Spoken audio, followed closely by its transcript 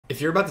If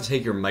you're about to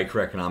take your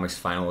microeconomics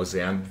final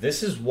exam,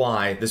 this is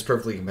why this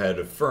perfectly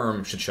competitive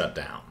firm should shut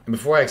down. And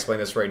before I explain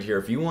this right here,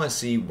 if you want to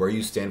see where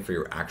you stand for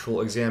your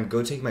actual exam,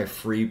 go take my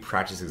free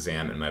practice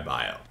exam in my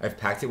bio. I've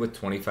packed it with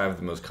 25 of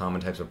the most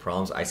common types of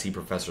problems I see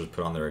professors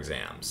put on their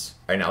exams.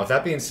 Alright, now with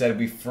that being said,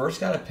 we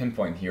first got to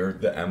pinpoint here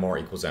the MR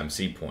equals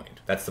MC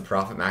point. That's the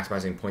profit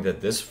maximizing point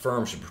that this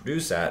firm should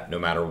produce at no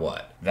matter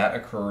what. That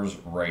occurs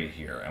right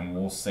here, and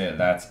we'll say that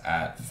that's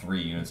at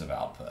 3 units of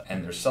output.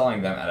 And they're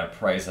selling them at a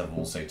price of,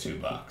 we'll say,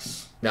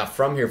 $2. Now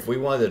from here, if we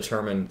want to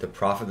determine the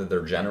profit that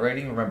they're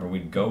generating, remember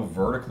we'd go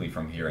vertically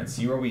from here and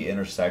see where we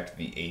intersect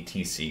the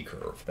ATC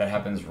curve. That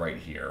happens right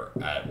here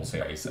at, we'll say,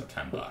 a price of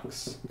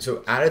 $10.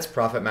 So at its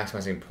profit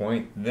maximizing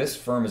point, this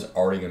firm is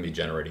already going to be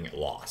generating a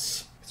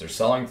loss. They're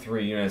selling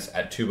 3 units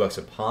at $2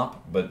 a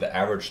pop, but the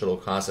average total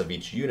cost of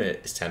each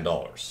unit is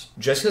 $10.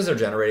 Just because they're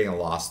generating a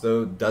loss,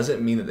 though,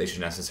 doesn't mean that they should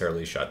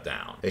necessarily shut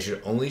down. They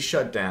should only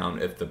shut down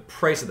if the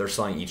price that they're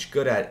selling each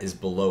good at is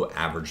below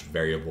average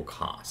variable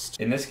cost.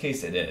 In this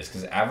case, it is,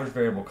 because average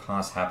variable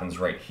cost happens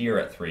right here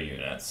at 3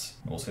 units.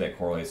 We'll say that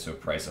correlates to a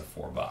price of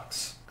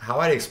 $4.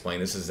 How I'd explain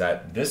this is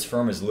that this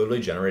firm is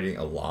literally generating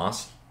a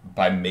loss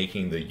by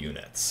making the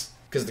units.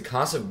 Because the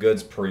cost of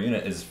goods per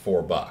unit is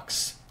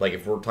 $4. Like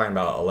if we're talking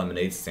about a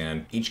lemonade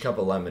stand, each cup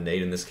of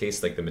lemonade, in this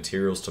case, like the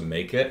materials to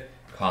make it,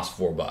 cost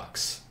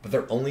 $4. But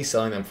they're only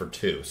selling them for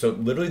 $2. So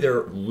literally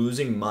they're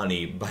losing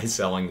money by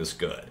selling this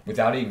good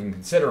without even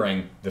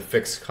considering the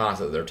fixed cost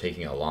that they're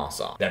taking a loss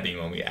on. That being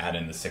when we add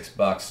in the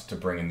 $6 to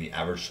bring in the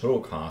average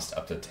total cost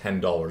up to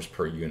 $10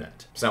 per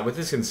unit. So now with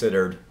this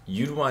considered,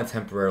 you'd want to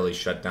temporarily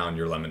shut down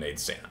your lemonade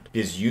stand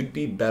because you'd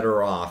be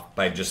better off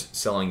by just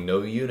selling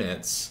no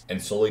units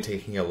and solely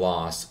taking a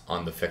loss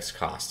on the fixed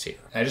cost here.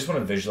 And I just want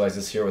to visualize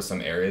this here with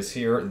some areas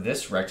here.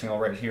 This rectangle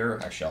right here,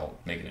 actually I'll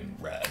make it in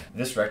red.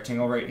 This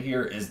rectangle right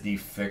here is the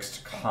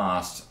fixed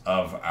cost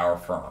of our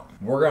firm.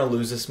 We're going to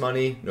lose this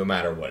money no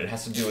matter what. It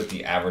has to do with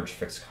the average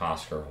fixed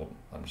cost curve.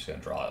 I'm just going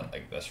to draw it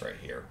like this right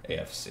here,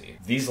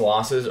 AFC. These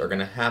losses are going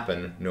to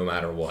happen no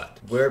matter what.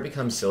 Where it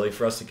becomes silly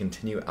for us to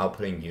continue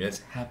outputting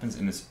units happens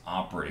in this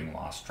operating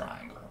loss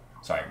triangle.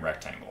 Sorry,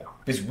 rectangle.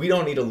 Because we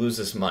don't need to lose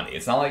this money.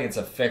 It's not like it's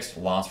a fixed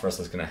loss for us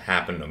that's going to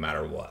happen no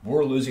matter what.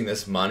 We're losing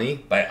this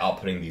money by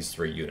outputting these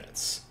 3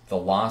 units. The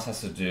loss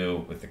has to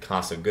do with the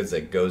cost of goods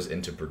that goes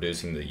into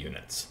producing the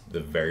units, the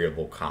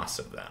variable cost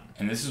of them.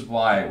 And this is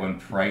why when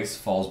price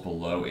falls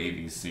below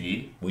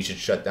ABC, we should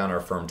shut down our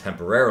firm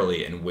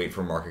temporarily and wait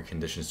for market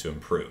conditions to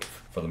improve,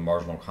 for the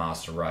marginal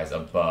cost to rise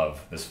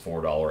above this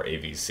 $4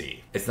 ABC.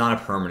 It's not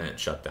a permanent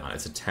shutdown,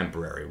 it's a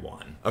temporary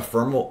one. A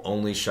firm will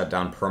only shut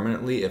down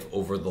permanently if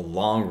over the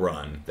long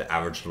run, the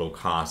average total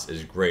cost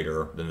is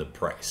greater than the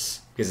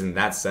price. Because in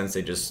that sense,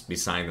 they just be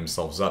signing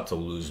themselves up to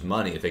lose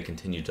money if they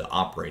continue to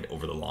operate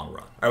over the long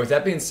run. All right, with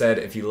that being said,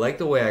 if you like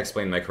the way I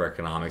explain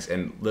microeconomics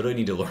and literally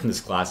need to learn this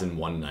class in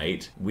one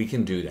night, we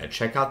can do that.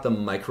 Check out the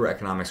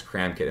Microeconomics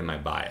cram kit in my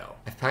bio.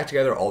 I've packed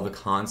together all the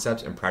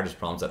concepts and practice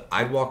problems that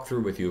I'd walk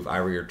through with you if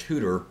I were your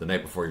tutor the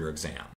night before your exam.